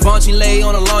night. Givenchy lay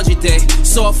on a laundry day.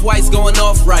 Soft white's going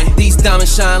off right. These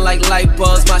diamonds shine like light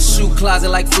bulbs. My shoe closet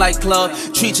like Flight Club.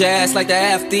 Treat your ass like the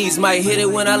half-these. Might hit it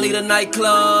when I leave the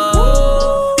nightclub.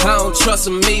 I don't trust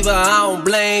them either, I don't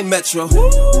blame Metro.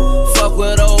 Fuck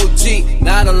with OG,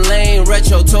 not a lame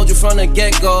retro. Told you from the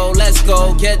get-go, let's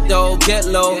go, get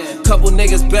low. Couple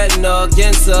niggas betting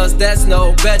against us, that's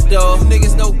no bet though.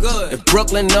 Niggas no good. If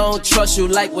Brooklyn don't trust you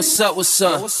like what's up with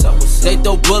son. They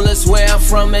throw bullets where I'm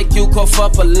from, make you cough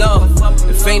up a lung.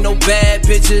 If ain't no bad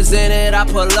bitches in it, I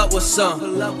pull up with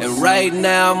some. And right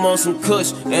now I'm on some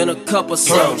kush and a cup of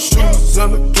some. Shooters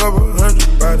in the club,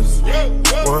 100 bodies.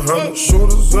 100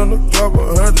 shooters in the club,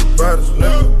 100 bodies.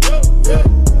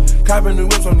 Nigga. Copping the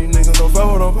whips on these niggas, don't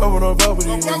fuck with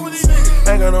these niggas.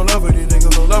 Ain't got no love for these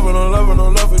niggas, no love for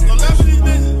these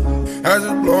niggas. I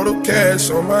just blow the cash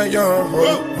on my young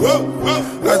hoe.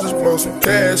 I just blow some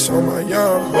cash on my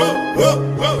young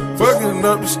hoe. Fucking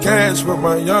up this cash with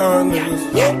my young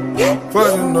niggas.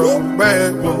 Fucking up the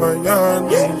bag with my young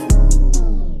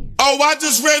niggas. Oh, I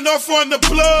just ran off on the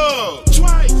plug.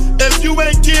 If you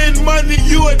ain't getting money,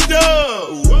 you a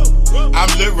dub. I'm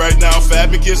lit right now,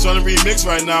 Fab and Kiss on the remix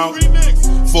right now.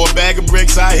 For a bag of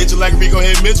bricks, I hit you like Rico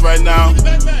hit Mitch right now.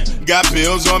 Got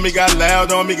pills on me, got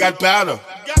loud on me, got powder.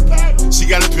 She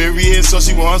got a period, so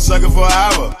she want sucker for an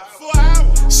hour.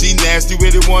 She nasty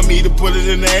with it, want me to put it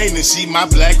in the anus. She my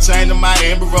black China, my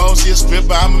Amber Rose. She a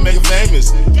stripper, I'ma make her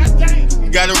famous.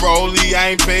 Got a rollie,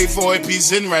 I ain't paid for it,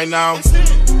 piece in right now.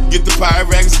 Get the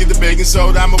Pyrex, get the baking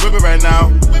soda, I'ma whip it right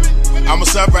now. I'm a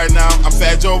sub right now, I'm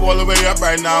Fat Joe all the way up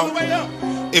right now.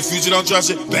 If Future don't trust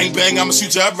you, bang bang, I'ma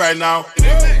shoot you up right now.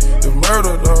 The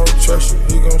murder don't trust you,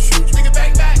 he gon' shoot you.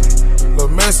 Lil'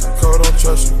 Mexico don't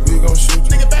trust you, we gon' shoot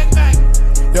you.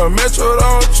 Young Metro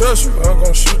don't trust you, I'm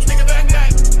gon' shoot you.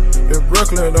 If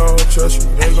Brooklyn don't trust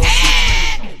you, they gon' shoot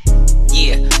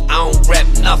you. Yeah, I don't rep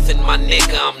nothing, my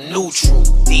nigga, I'm neutral.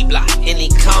 D-block, any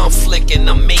conflict and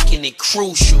I'm making it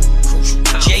crucial.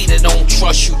 Jada don't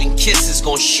trust you, then Kiss is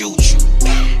gon' shoot you.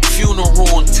 Funeral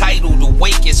on title, the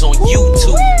wake is on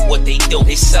YouTube. What they do,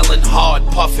 they sellin' hard,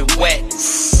 puffin' wet.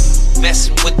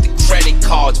 Messing with the credit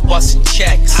cards, bustin'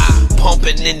 checks.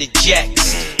 Pumping in the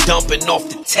jacks, dumping off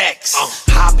the text.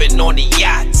 Hopping on the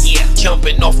yachts,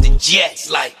 jumping off the jets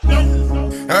like.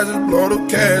 I just blow the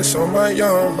cash on my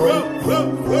young bro.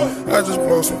 I just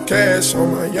blow some cash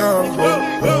on my young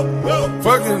bro.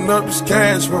 Fucking up this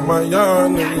cash with my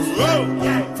young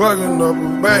niggas. Fucking up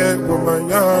a bag with my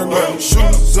young niggas.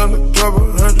 Shooters in the club,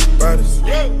 100 bodies.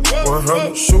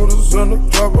 100 shooters in the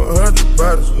club, 100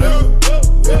 bodies. Nigga.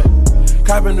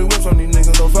 Copping the whips on these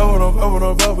niggas. Don't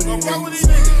fuck with these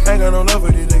niggas. Ain't got no love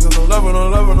for these niggas. No love for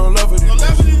these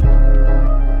niggas.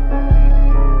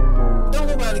 Don't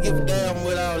nobody give a damn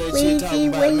what all that shit talking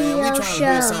about, man. We trying to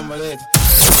do something like that.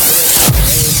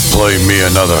 Play me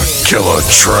another killer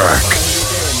track.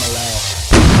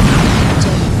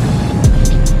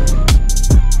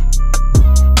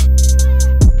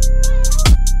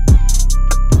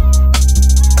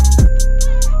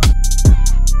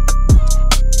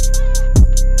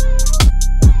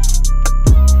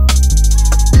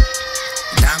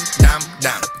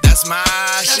 Damn, that's my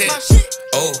shit.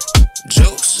 Oh,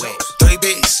 juice, 3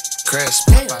 B's, crisp,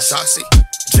 saucy,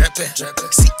 drippin',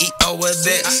 CEO of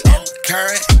this,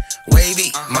 current,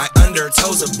 wavy, my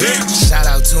undertoes a bitch. Shout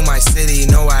out to my city,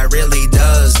 know I really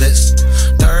does this.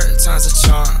 3rd time's a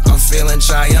charm, I'm feeling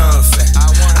triumphant.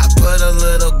 I put a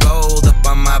little gold up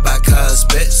on my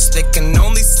bicuspid. They can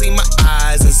only see my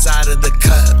eyes inside of the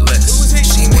cutlass.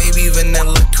 She may be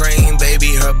vanilla cream,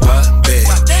 baby, her butt big.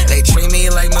 They treat me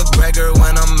like McGregor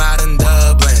when I'm out in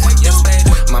Dublin.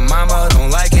 My mama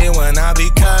don't like it when I be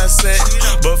cussing,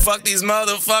 but fuck these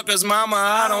motherfuckers, mama,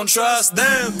 I don't trust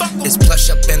them. It's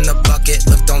plush up in the bucket,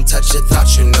 look, don't touch it,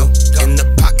 thought you knew. In the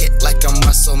pocket like I'm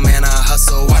Russell, man, I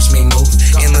hustle, watch me move.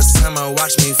 In the summer,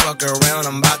 watch me fuck around,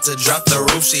 I'm about to drop the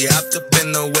roof. She hopped up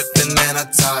in the whip and then I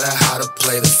taught her how to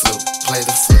play the flute,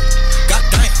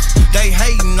 Goddamn, they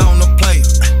hating on the player,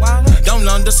 don't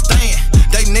understand,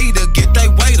 they need to get their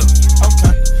weight up.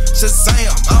 Okay,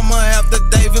 Shazam, I'ma have the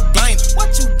David Blaine.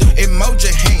 What you do?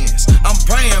 Emoji hands, I'm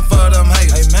praying for them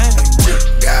haters. Amen.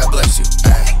 God bless you,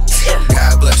 ay.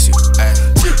 God bless you, ay.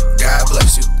 God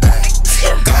bless you, ay.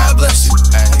 God bless you,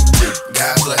 ay.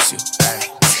 God bless you, ay.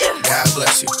 God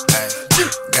bless you, ay.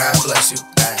 God bless you,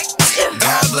 ay.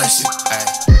 God bless you, ay.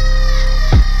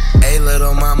 Hey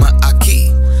little mama Aki,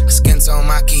 skin tone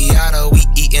macchiato, we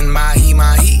eatin' mahi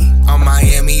on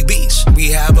Miami Beach.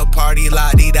 We have a party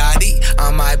la-di-da-di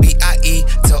on my B.I.E.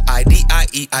 till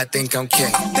I-D-I-E, I think I'm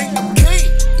king.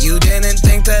 You didn't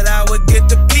think that I would get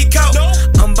the peak out?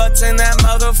 I'm butting that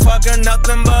motherfucker,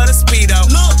 nothing but a speedo.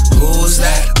 Who's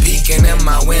that peeking in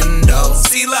my window?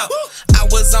 CeeLo, I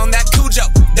was on that Cujo,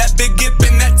 that big gip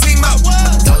in that Timo.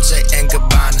 Dolce &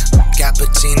 Gabbana,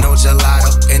 cappuccino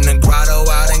gelato, in the grotto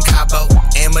out in Cabo,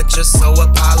 amateur so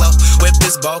Apollo. Whip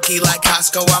is bulky like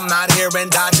Costco, I'm not here and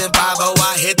dodging 5-0.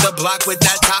 I hit the block with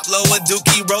that top low, a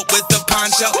dookie rope with the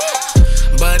poncho.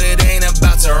 But it ain't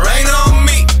about to rain on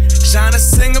me. Tryna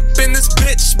sing up in this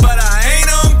bitch, but I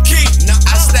ain't on key. No,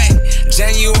 I stay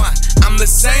genuine, I'm the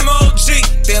same OG.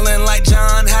 Feeling like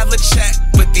John Havlicek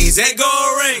with these ego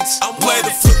rings. I'm play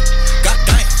the flute,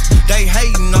 goddamn, they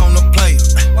hating on the player.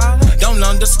 Don't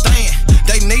understand,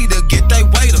 they need to get their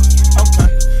weight up. Okay,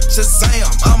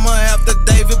 Shazam, I'ma have the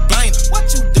David Blaine.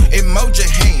 What you do? Emoji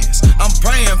hands, I'm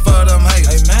praying for them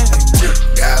haters. Amen.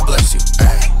 God bless you,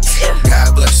 ay.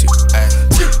 God bless you, ay.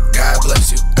 God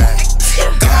bless you, ay.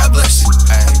 God bless you,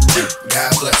 ay.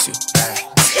 God bless you, ay.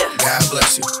 God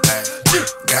bless you, ay.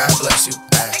 God bless you,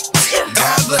 ay.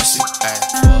 God bless you, ay.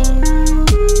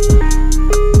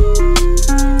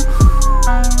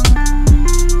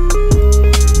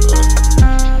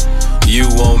 You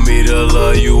want me to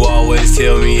love you, always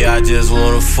tell me I just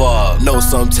wanna fuck. No,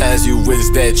 sometimes you wish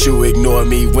that you ignored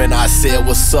me when I said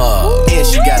what's up. And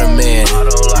she got a man. I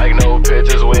don't like no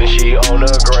pictures when she on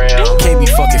the gram. Can't be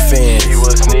fucking fans. He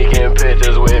was sneaking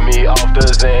pictures with me off the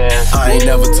Zan. I ain't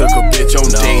never took a bitch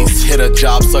on dates. Hit a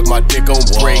job, suck my dick on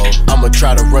break. I'ma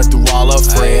try to run through all her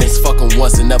friends. Fuck 'em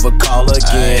once and never call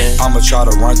again. I'ma try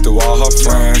to run through all her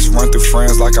friends. Run through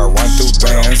friends like I run through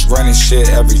bands. Running shit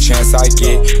every chance I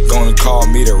get. Gonna call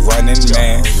me the running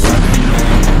man.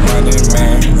 Running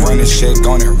man. Running shit,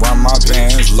 gonna run my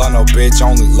bands. Love no bitch,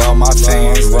 only love my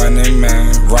fans. Running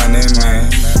man. Running man.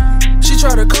 She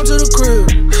tried to come to the crib.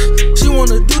 She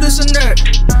wanna do this and that.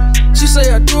 She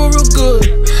say I do it real good.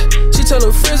 She tell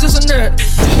her friends this and that.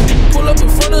 Pull up in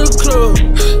front of the club.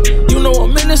 You know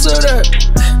I'm in this or that.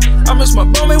 I miss my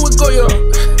bummy with Goya.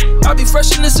 I be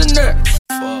fresh in this and that.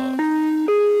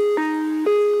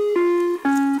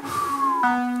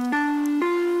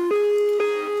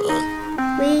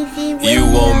 You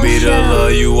want me to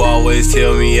love you, always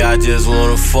tell me I just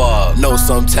wanna fuck. No,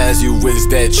 sometimes you wish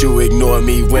that you ignore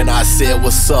me when I said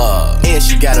what's up. And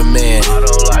she got a man. I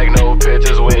don't like no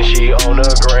pictures when she on the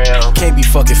gram. Can't be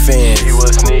fucking fans. She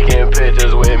was sneaking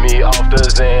pictures with me off the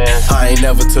Zans. I ain't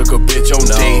never took a bitch on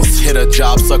dates. Hit a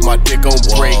job, suck my dick on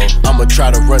break. I'ma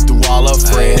try to run through all her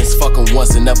friends. Fuck 'em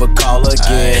once and never call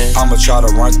again. I'ma try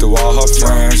to run through all her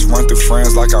friends. Run through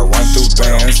friends like I run through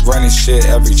bands. Running shit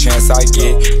every chance I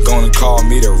get. Gonna call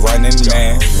me the running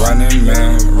man. Running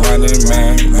man, running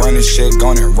man. Running shit,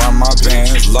 gonna run my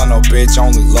bands. Love no bitch,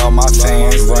 only love my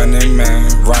fans. Running man,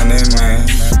 running man.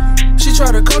 She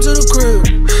try to come to the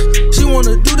crib. She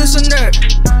wanna do this and that.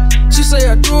 She say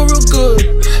I do it real good.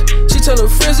 She tell her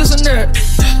friends this and that.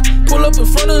 Pull up in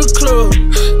front of the club.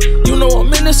 You know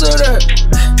I'm in this or that.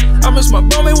 I miss my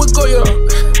bummy with Goya.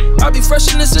 I be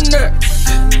fresh in this and that.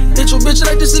 Hit your bitch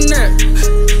like this and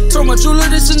that. Throw my jeweler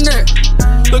this and that.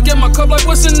 Look at my cup like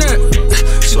what's in that.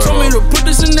 She told me to put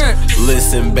this in that.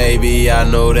 Listen, baby, I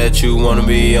know that you wanna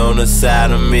be on the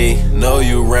side of me. Know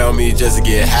you around me just to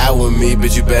get high with me,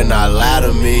 but you better not lie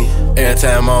to me. Every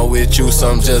time I'm with you,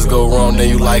 something just go wrong, then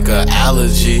you like an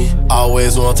allergy.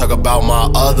 Always wanna talk about my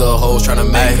other hoes, tryna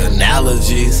make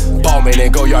analogies. Ballman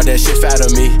and go yard, that shit fat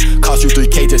of me. Cost you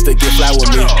 3K just to get flat with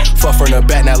me. Fuck from the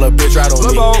back, now little bitch right on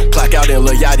me. Clock out and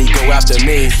Lil Yachty go after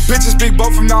me. Bitches big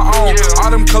boat from now on.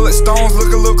 All them colored stones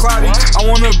look a little cloudy. I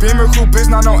want a Beamer, cool bitch,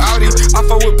 not no Audi. I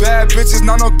fuck with bad bitches,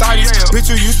 not no thotties. Bitch,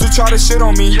 you used to try to shit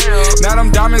on me. Now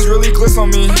them diamonds really glitz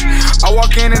on me. I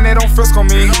walk in and they don't frisk on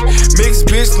me. Mixed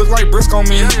bitch look like brisk on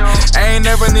me. I ain't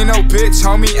never need no bitch,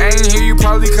 homie. I ain't hear you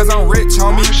probably cause I'm rich,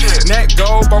 homie. Neck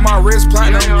gold, but my wrist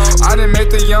platinum. I done made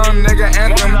the young nigga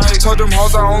anthem. Told them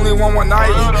hoes I only want one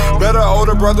night. Better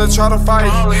older brother try to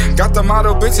fight. Got the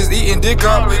model bitches eating dick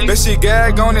up. Bet she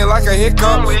gag on it like a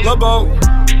hiccup. Lobo.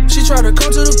 She try to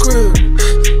come to the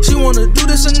crib. She wanna do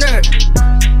this and that.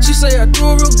 She say I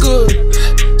do it real good.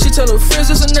 She tell her friends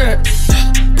this and that.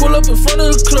 Pull up in front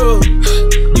of the club.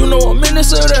 You know I'm in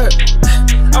this or that.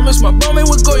 I miss my bummy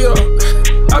with Goya.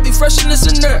 I be fresh in this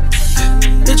and that.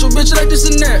 Hit your bitch like this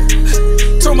and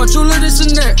that. Throw my jeweler this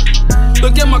and that.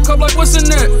 Look at my cup like what's in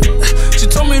that. She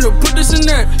told me to put this in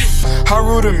that. How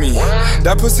rude of me.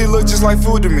 That pussy look just like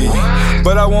food to me.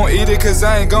 But I won't eat it cause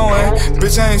I ain't going.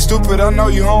 Bitch, I ain't stupid, I know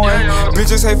you hoeing.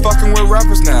 Bitches hate fucking with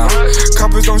rappers now.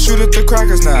 Coppers don't shoot at the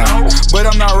crackers now. But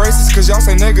I'm not racist cause y'all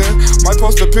say nigga. Might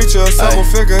post a picture of several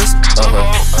figures.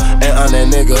 And I'm that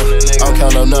nigga. I'm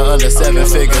counting up none under 7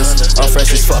 figures. I'm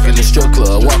fresh as fuck in the strip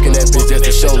club. Walking that bitch just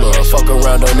to show love. Fuck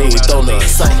around, don't need throw none.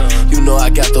 Sight. You know I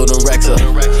got throw them racks up.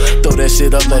 Throw that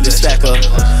shit up, let it stack up.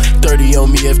 30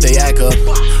 on me if they act up.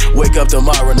 Wake up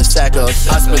tomorrow and the stack up.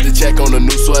 I spent the check on a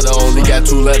new sweater. Only got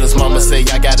 2 letters. Mama say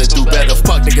I gotta do better.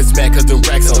 Fuck niggas mad cause them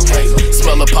racks on.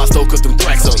 Smell a pasto cause them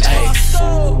tracks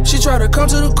on. She try to come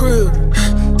to the crib.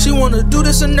 She wanna do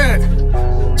this and that.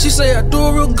 She say I do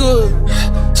it real good.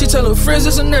 She tell her friends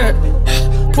this and that.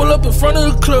 Pull up in front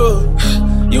of the club.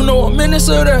 You know I'm in this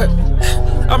or that.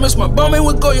 I miss my bummy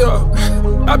with Goya.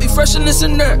 I be fresh in this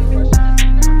and that.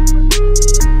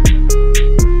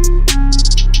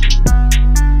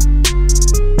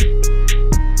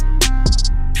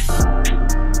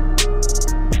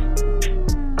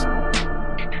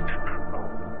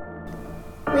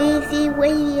 Weezy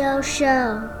Radio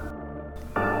Show.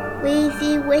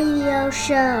 Weezy Radio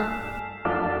Show.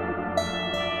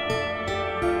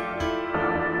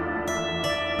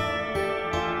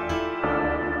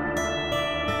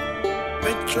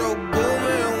 Metro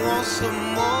Boomin want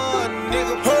some more,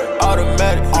 nigga.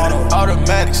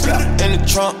 Automatic, slap in the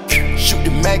trunk. Shoot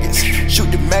the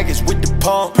maggots with the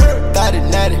pump. Thought it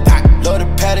natty, love the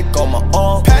paddock on my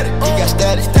arm. He got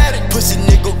static, pussy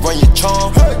nigga run your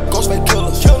charm. Ghostface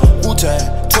killers,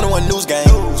 Wu-Tang, 21 News Gang.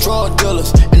 Drug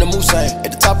dealers in the Moussain,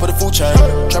 at the top of the food chain.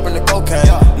 Trapping the cocaine,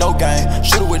 no game.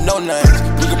 Shooter with no names,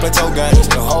 we can play toe games.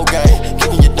 The whole game,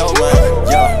 kicking your dough,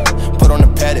 man. Yeah, put on the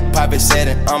paddock, pop it, set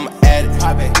it, I'ma add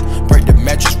it. Break the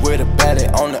mattress with a battery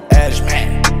on the attic.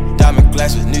 Diamond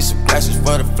glasses, need some glasses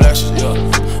for the flashes, yeah.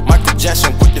 Michael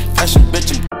Jackson with the fashion,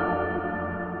 bitch.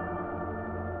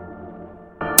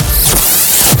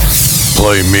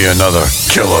 Play me another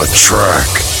killer track.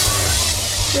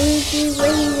 Weezy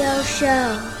Radio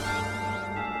Show.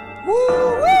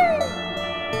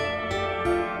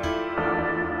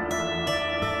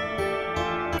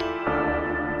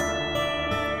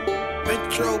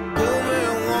 metro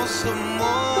booming, want some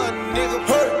more, nigga.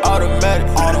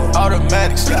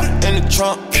 Automatics, in the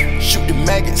trunk. Shoot the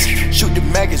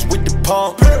maggots with the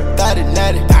pump. Thotty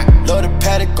natty, love the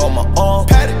paddock on my arm.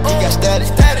 He got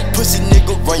static, pussy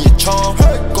nigga run your charm.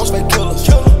 Ghostface killers,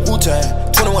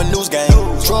 Wu-Tang, 21 News Gang.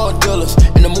 Drug dealers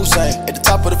in the Mulsanne, at the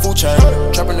top of the food chain.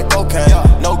 Trapping the cocaine,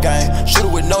 no game. Shooter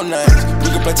with no names.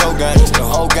 We can play toe games, the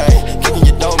whole game. Kicking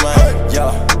your dough, man.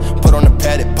 Yeah. Put on the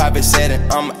paddock, pop it, set it,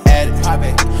 I'm an addict.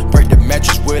 Break the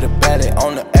mattress with a battery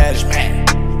on the attic.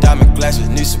 Diamond glasses,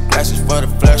 need some glasses for the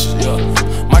flashes, yeah.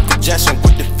 Michael Jackson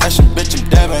with the fashion, bitch, I'm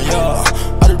dabbing, yeah.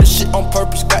 I do this shit on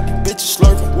purpose, got the bitches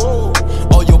slurping.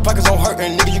 Oh, your pockets on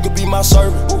hurtin', nigga, you could be my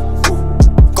servant.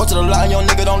 Go to the line, young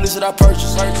nigga, don't listen, I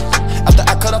purchase. After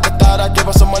I cut up the thought, I give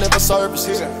her some money for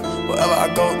services. Wherever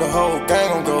I go, the whole gang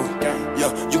gon' go.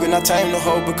 Yeah, you cannot tame the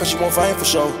hoe because she won't fame for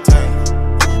show.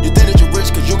 You think that you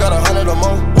rich cause you got 100 or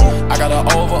more. I got an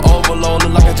overload,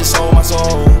 look like I just sold my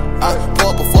soul. I pour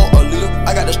up before a liter,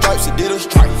 I got the stripes, Adidas.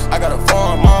 I got a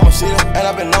farm, mama, see it, and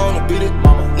I been known to beat it.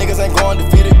 Niggas ain't going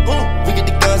defeated, we get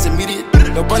the guns immediate.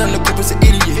 No burn on the group, it's an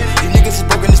idiot. These niggas is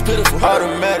broken, it's pitiful.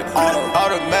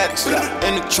 Automatics,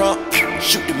 in the trunk.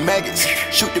 Shoot the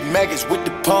maggots with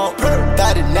the pump.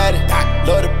 Thotty natty,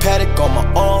 love the paddock on my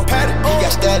arm. He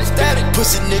got static,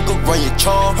 pussy nigga run your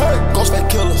charm. Ghostface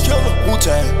killers,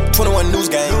 Wu-Tang, 21 News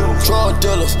Gang. Drug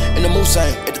dealers in the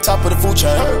Mulsanne, at the top of the food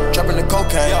chain. Trapping the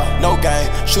cocaine, no game.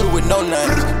 Shooter with no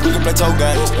names. We can play toe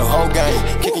games, the whole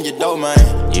game. Kicking your dough,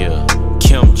 man. Yeah.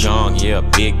 Kim Jong, yeah,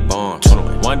 big bomb.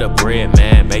 Wonder bread,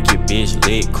 man, make your bitch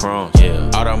lick crumbs. Yeah,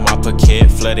 out of my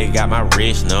pocket, flooded, got my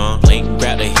wrist numb. Blink,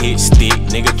 grab the hit stick,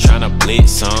 nigga tryna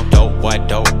blitz some. Dope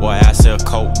boy, I sell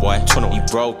coke, boy. You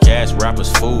broke ass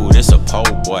rappers, food, it's a pole,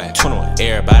 boy.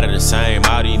 Everybody the same,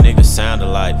 all these niggas sound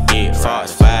alike. Yeah,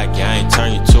 Fox 5 gang,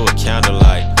 turn you to a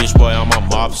candlelight. Bitch boy on my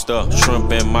mobster,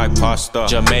 shrimp and my pasta.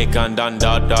 Jamaican dun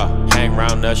da da, hang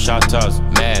round the shotters.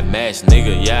 Mad Max,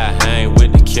 nigga, yeah, I hang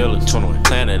with the killers.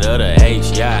 Planet of the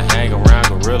H, yeah, I hang around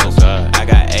gorillas. I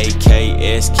got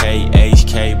AK, SK,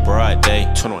 HK, broad day.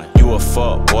 You a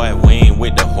fuck boy, we ain't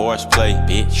with the horseplay,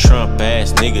 bitch. Trump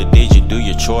ass nigga, did you do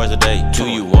your chores today? Do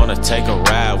you wanna take a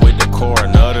ride with the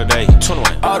coroner today?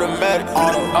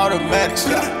 Automatics,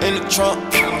 in the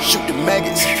trunk. Shoot the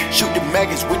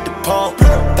maggots with the pump.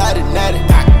 Thotty natty,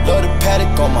 love the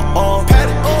paddock on my arm. He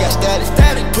got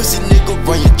static, pussy nigga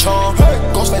run your charm.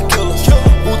 Ghostface killers,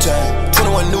 Wu-Tang,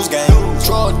 21 News Gang.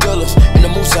 Drug dealers in the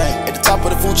Mulsanne, at the top of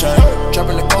the food chain.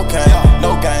 Trapping the cocaine,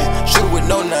 no game. Shooter with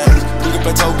no names. We can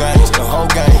play toe games, the whole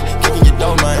game. Kicking your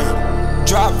dough, man.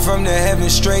 Drop from the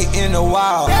heavens straight in the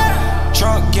wild.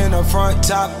 Trunk in the front,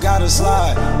 top gotta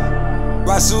slide.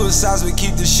 Ride suicides, we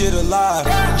keep the shit alive.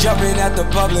 Jumping at the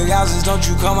public houses, don't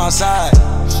you come outside.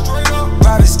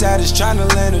 Private status,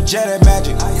 tryna land a jet at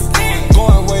Magic.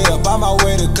 Going way up, on my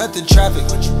way to cut the traffic.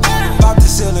 Pop the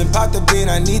ceiling, pop the beat,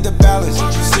 I need the balance.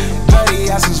 Bloody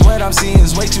asses, what I'm seeing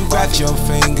is way too graphic. Your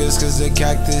fingers, cause the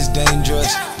cactus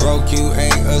dangerous. Broke, you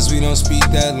ain't us, we don't speak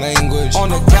that language. On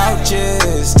the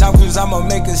couches, Tom Cruise, I'ma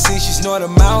make her see she snort a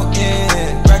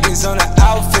mountain. Records on the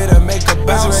outfit, I make her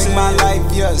bounce. Ring my life,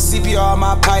 yeah, CPR on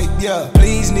my pipe, yeah.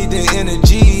 Please need the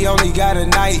energy, only got a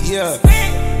night, yeah.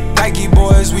 Nike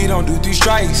boys, we don't do 3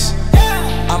 strikes.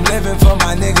 I'm living for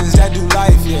my niggas that do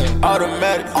life, yeah.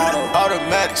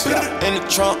 Automatics, in the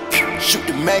trunk. Shoot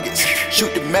the maggots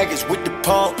with the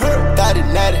pump. Thotty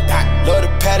natty, love the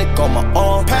paddock on my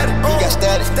arm. He got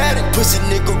static, pussy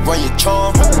nigga run your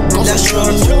charm. That's true,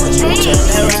 she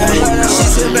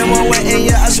sippin' one way and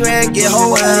yeah, I swear I get her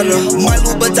wetter. My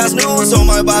Louboutins new, so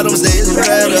my bottom stays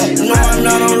redder. No, I'm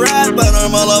not on ride, but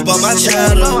I'm all up on my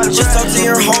cheddar. Just talked to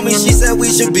your homie, she said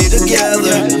we should be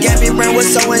together. Gabby Brand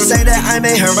was so insane that I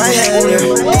made her my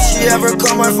header. If she ever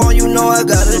call my phone, you know I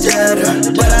got a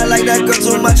jetter. But I like that girl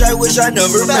too much, I wish I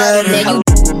never met her.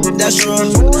 That's true,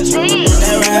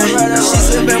 that right. She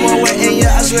sippin' one way and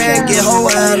yeah, I swear I get her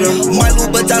wetter. My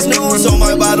Louboutins new, so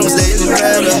my bottom stays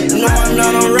redder. No, I'm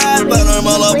not on ride, but I'm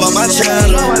all up on my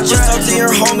cheddar. Just talked to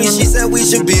your homie, she said we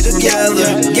should be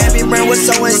together. Gabby Brand was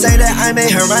so insane that I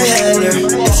made her my header.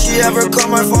 If she ever call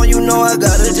my phone, you know I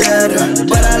got a jetter.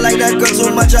 But I like that girl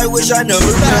too much, I wish I never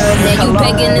met her. Now you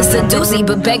begging to seduce,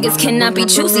 but beggars cannot be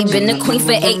choosy. Been a queen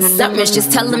for 8 summers,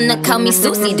 just tell them to call me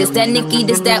Susie. This that Nicki,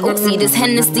 this that Uzi, this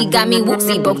Hennessy got me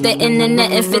woozy. Broke the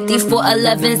internet in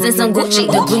 5411s and some Gucci.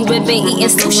 The blue ribbon eating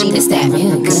sushi. This that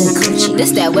real good coochie.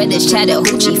 This that where this chatter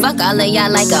hoochie. Fuck all of y'all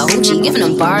like a hoochie. Giving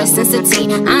them bars since a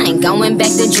teen. I ain't going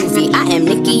back to juvie. I am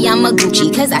Nicki, I'm a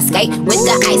Gucci. Cause I skate with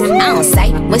the ice. I don't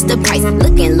sight, what's the price?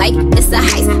 Looking like it's a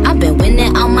heist. I've been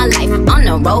winning all my life. On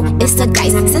the road, it's a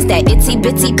dice. Since that itty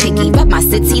bitty picky, rep my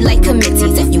city like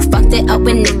committees. If you fucked it up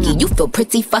with Nikki, you feel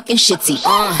pretty fucking shitty.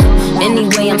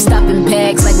 Anyway, I'm stopping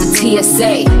bags like the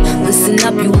TSA. Listen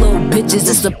up, you little bitches,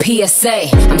 it's a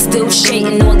PSA. I'm still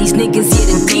shading all these niggas, yeah,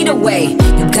 the deed away.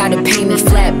 You gotta pay me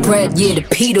flat bread, yeah, the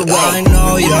Pete away. I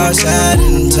know you're sad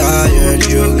and tired,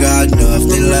 you got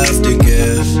nothing left to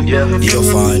give. You'll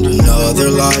find another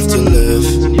life to live.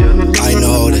 I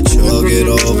know that you'll get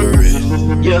over it.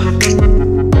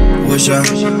 Wish I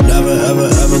never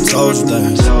ever told you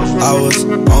things. I was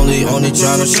only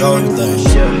trying to show you things.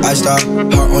 I stopped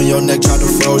heart on your neck, tried to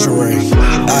froze your ring.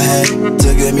 I had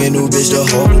to get me a new bitch to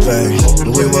hold the pain.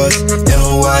 We was in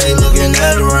Hawaii looking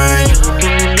at the rain.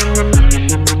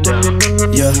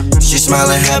 Yeah, she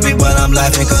smiling happy, but I'm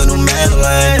laughing cause of new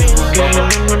Madeline.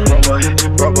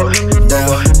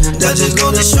 Damn, that just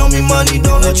goes to show me money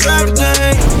don't attract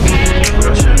things.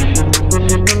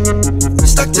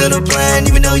 Stuck to the plan,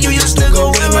 even though you used to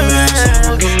go with my man.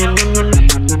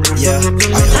 Yeah,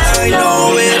 I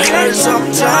know it hurts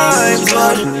sometimes,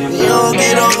 but you'll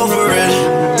get over it.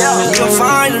 You'll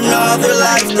find another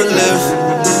life to live.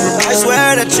 I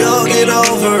swear that you'll get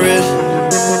over it.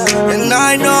 And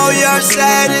I know you're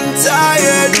sad and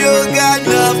tired, you got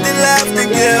nothing left to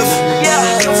give.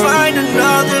 You'll find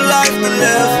another life to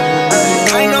live.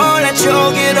 I know that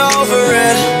you'll get over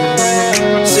it.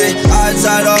 See, I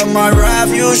tied up my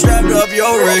raft, you strapped up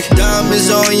your rig. Diamonds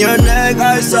on your neck,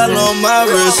 ice all on my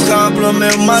wrist.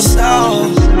 Compliment my style,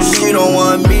 she don't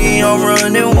want me, I'm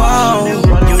running wild.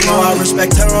 You know I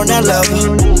respect her on that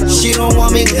level. She don't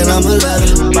want me, then I'ma let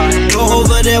her go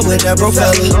over there with that bro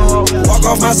fella. Walk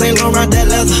off my St. Laurent, that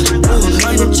leather.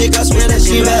 My new chick, I swear that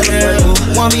she better.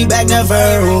 Want me back,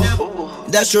 never.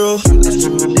 That's true,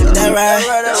 that right.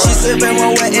 She sippin'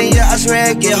 one wet and yeah, I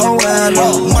swear I get her wet.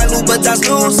 My Louboutins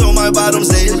new, so my bottom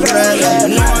say it's red.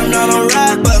 No, I'm not a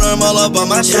rat, but I'm all up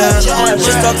on my chest.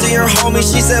 Just talked to your homie,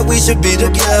 she said we should be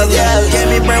together.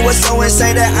 Gave me brain was so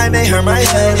insane that I made her my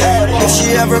head. If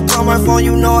she ever call my phone,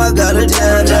 you know I got a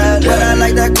dead. But I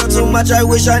like that girl too much, I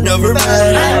wish I never met.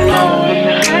 I know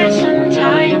it hurts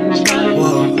sometimes,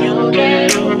 but you'll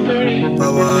get over it.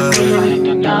 Find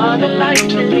another life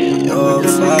to live. You'll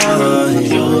find